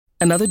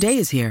Another day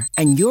is here,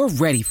 and you're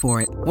ready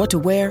for it. What to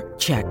wear?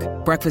 Check.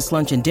 Breakfast,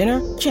 lunch, and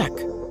dinner? Check.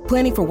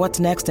 Planning for what's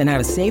next and how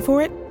to save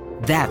for it?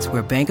 That's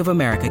where Bank of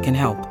America can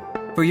help.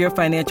 For your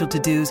financial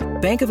to-dos,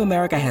 Bank of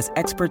America has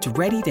experts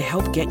ready to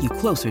help get you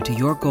closer to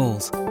your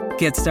goals.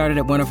 Get started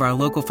at one of our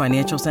local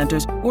financial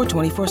centers or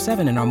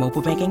 24/7 in our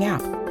mobile banking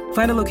app.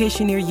 Find a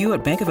location near you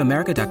at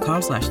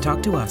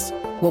bankofamerica.com/talktous.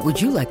 What would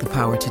you like the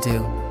power to do?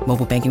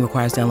 Mobile banking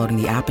requires downloading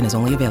the app and is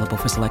only available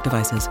for select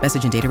devices.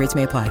 Message and data rates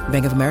may apply.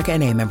 Bank of America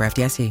N.A., member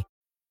FDIC.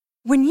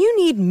 When you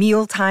need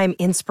mealtime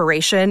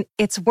inspiration,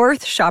 it's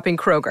worth shopping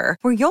Kroger,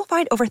 where you'll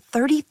find over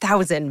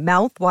 30,000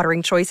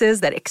 mouth-watering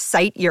choices that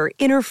excite your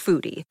inner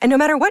foodie. And no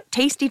matter what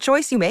tasty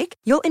choice you make,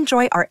 you'll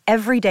enjoy our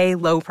everyday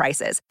low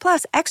prices,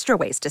 plus extra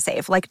ways to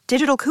save, like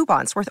digital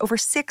coupons worth over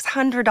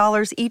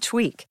 $600 each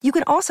week. You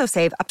can also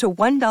save up to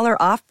 $1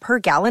 off per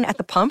gallon at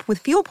the pump with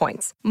fuel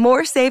points.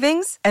 More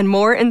savings and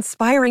more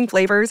inspiring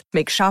flavors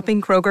make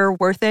shopping Kroger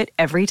worth it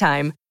every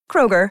time.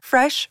 Kroger,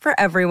 fresh for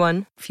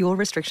everyone. Fuel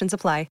restrictions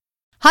apply.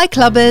 Hi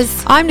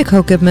Clubbers, I'm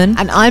Nicole Goodman.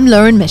 and I'm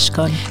Lauren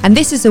Mishkon. And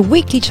this is a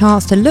weekly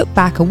chance to look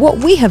back at what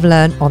we have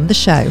learned on the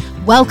show.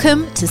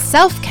 Welcome to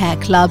Self-Care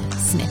Club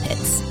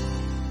Snippets.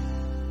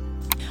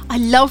 I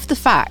love the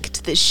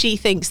fact that she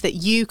thinks that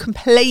you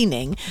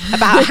complaining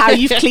about how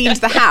you've cleaned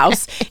the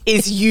house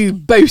is you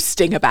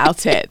boasting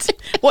about it.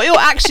 What you're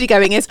actually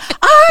going is,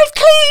 I've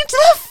cleaned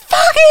the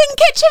fucking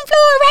kitchen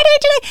floor already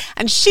today.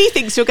 And she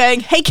thinks you're going,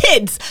 hey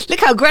kids, look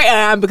how great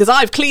I am because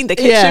I've cleaned the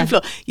kitchen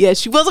floor. Yeah,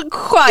 she wasn't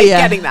quite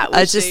getting that,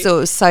 I just thought it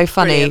was so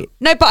funny. Brilliant.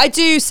 No, but I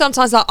do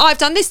sometimes like, I've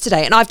done this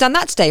today and I've done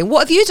that today. And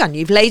what have you done?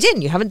 You've laid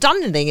in. You haven't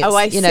done anything. It's,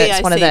 I see.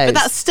 It's one of those. But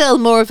that's still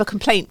more of a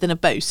complaint than a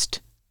boast.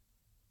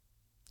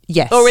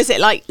 Yes. Or is it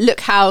like,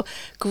 look how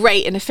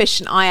great and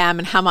efficient I am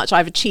and how much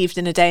I've achieved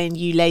in a day and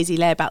you lazy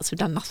layabouts have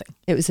done nothing?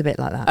 It was a bit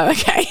like that. Oh,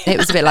 okay. It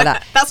was a bit like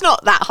that. That's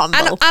not that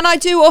humble. And I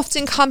do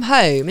often come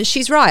home, and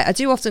she's right, I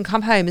do often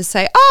come home and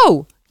say,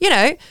 oh,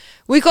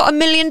 we got 1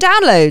 million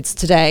downloads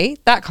today,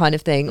 that kind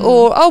of thing.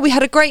 Or, oh, we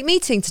had a great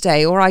meeting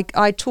today. Or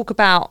I talk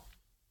about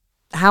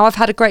how I've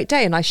had a great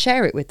day and I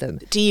share it with them.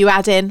 Do you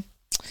add in,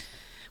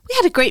 we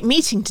had a great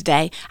meeting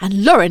today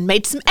and Lauren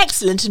made some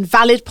excellent and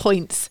valid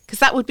points? Because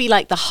that would be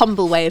like the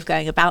humble way of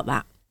going about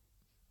that,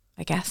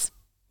 I guess.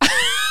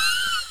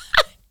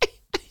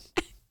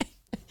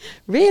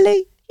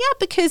 Really? Yeah,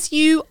 because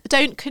you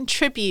don't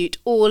contribute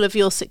all of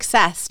your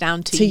success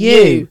down to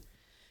you.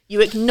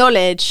 You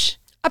acknowledge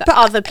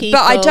other people.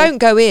 But I don't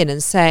go in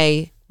and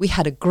say, we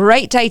had a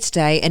great day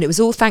today and it was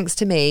all thanks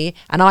to me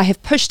and I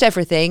have pushed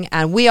everything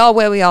and we are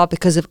where we are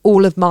because of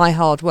all of my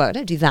hard work. I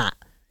don't do that.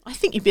 I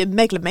think you'd be a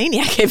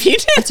megalomaniac if you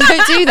did. I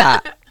don't do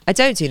that. I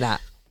don't do that.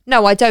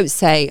 No, I don't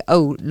say,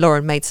 oh,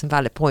 Lauren made some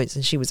valid points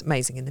and she was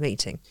amazing in the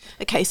meeting.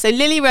 Okay, so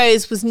Lily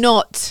Rose was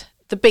not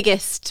the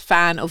biggest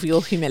fan of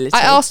your humility.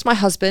 I asked my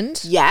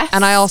husband. Yes.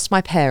 And I asked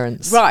my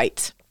parents.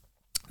 Right.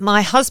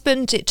 My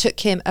husband, it took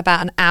him about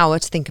an hour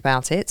to think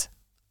about it.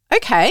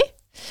 Okay.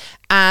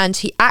 And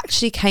he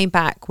actually came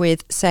back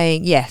with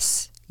saying,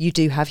 yes, you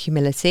do have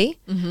humility.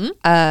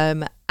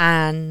 Mm-hmm.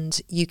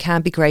 And you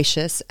can be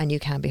gracious and you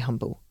can be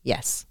humble.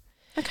 Yes.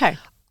 Okay.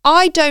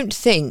 I don't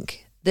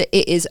think that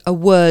it is a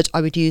word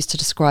I would use to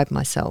describe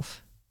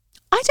myself.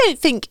 I don't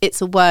think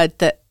it's a word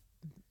that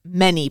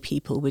many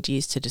people would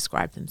use to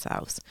describe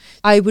themselves.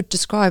 I would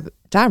describe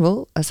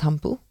Daryl as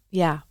humble.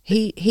 Yeah.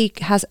 He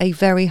has a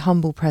very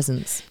humble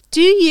presence.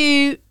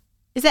 Is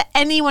there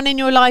anyone in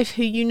your life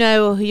who you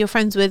know or who you're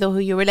friends with or who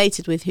you're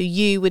related with who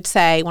you would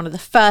say one of the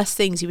first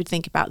things you would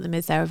think about them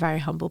is they're a very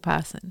humble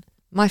person?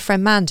 My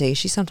friend Mandy,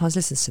 she sometimes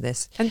listens to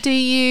this. And do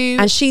you...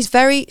 And she's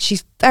very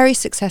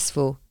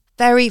successful.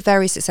 Very,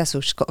 very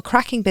successful. She's got a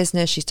cracking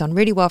business. She's done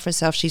really well for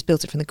herself. She's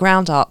built it from the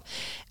ground up.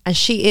 And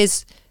she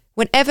is,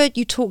 whenever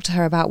you talk to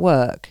her about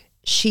work,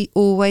 she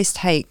always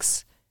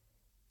takes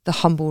the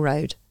humble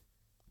road.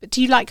 But do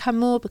you like her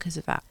more because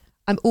of that?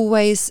 I'm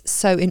always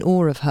so in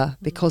awe of her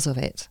because of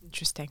it.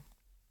 Interesting.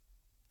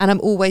 And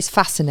I'm always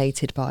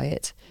fascinated by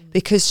it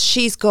because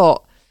she's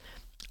got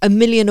 1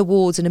 million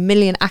awards and 1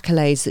 million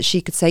accolades that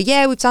she could say,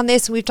 yeah, we've done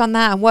this and we've done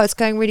that and work's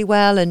going really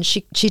well. And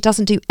she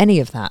doesn't do any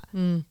of that.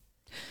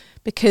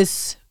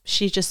 Because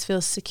she just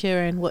feels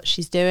secure in what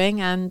she's doing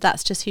and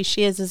that's just who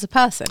she is as a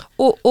person.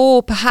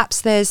 Or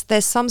perhaps there's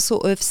some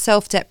sort of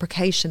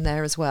self-deprecation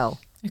there as well.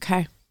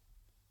 Okay.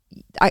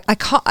 I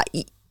can't...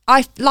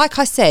 like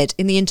I said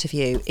in the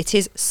interview, it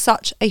is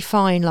such a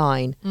fine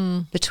line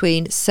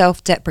between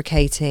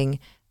self-deprecating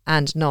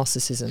and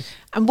narcissism.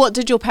 And what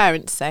did your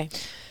parents say?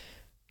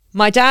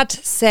 My dad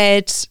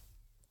said,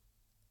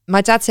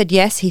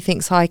 yes, he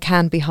thinks I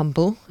can be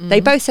humble.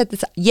 They both said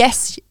that,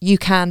 yes, you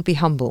can be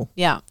humble.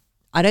 Yeah.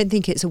 I don't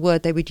think it's a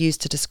word they would use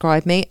to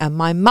describe me. And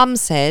my mum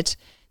said,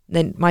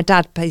 then my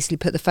dad basically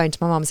put the phone to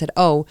my mum and said,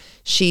 oh,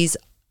 she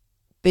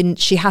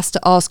has to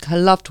ask her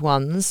loved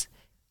ones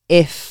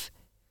if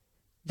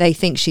they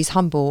think she's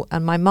humble.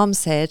 And my mum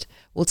said,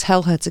 well,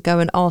 tell her to go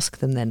and ask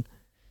them then.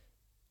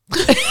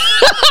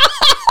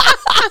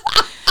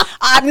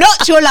 I'm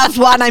not your loved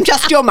one, I'm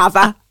just your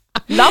mother.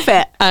 Love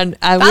it. And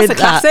that's with a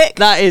classic.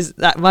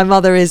 That my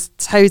mother is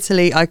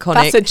totally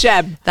iconic. That's a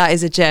gem. That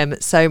is a gem.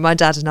 So my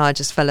dad and I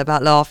just fell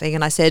about laughing,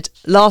 and I said,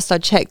 last I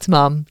checked,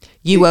 Mum,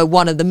 you were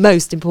one of the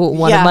most important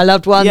one of my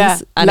loved ones. Yeah,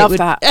 and love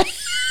that.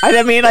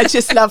 I mean, I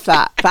just love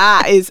that.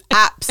 That is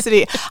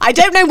absolutely... I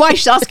don't know why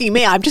she's asking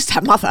me. I'm just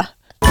her mother.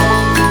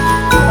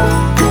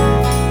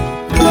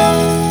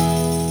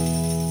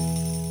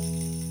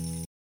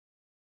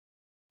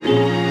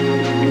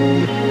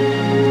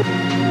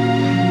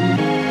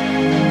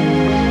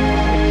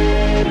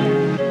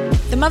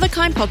 The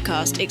Motherkind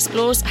podcast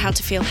explores how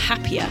to feel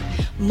happier,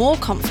 more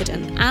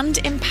confident and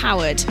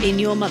empowered in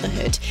your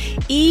motherhood,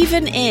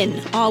 even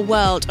in our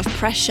world of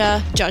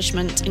pressure,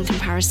 judgment and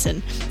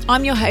comparison.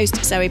 I'm your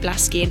host, Zoe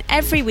Blaskey, and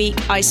every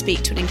week I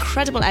speak to an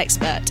incredible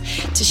expert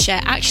to share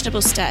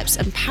actionable steps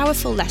and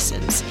powerful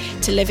lessons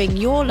to living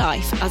your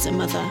life as a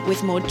mother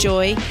with more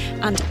joy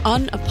and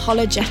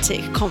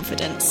unapologetic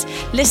confidence.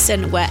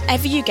 Listen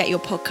wherever you get your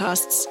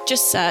podcasts,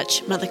 just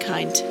search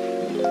Motherkind.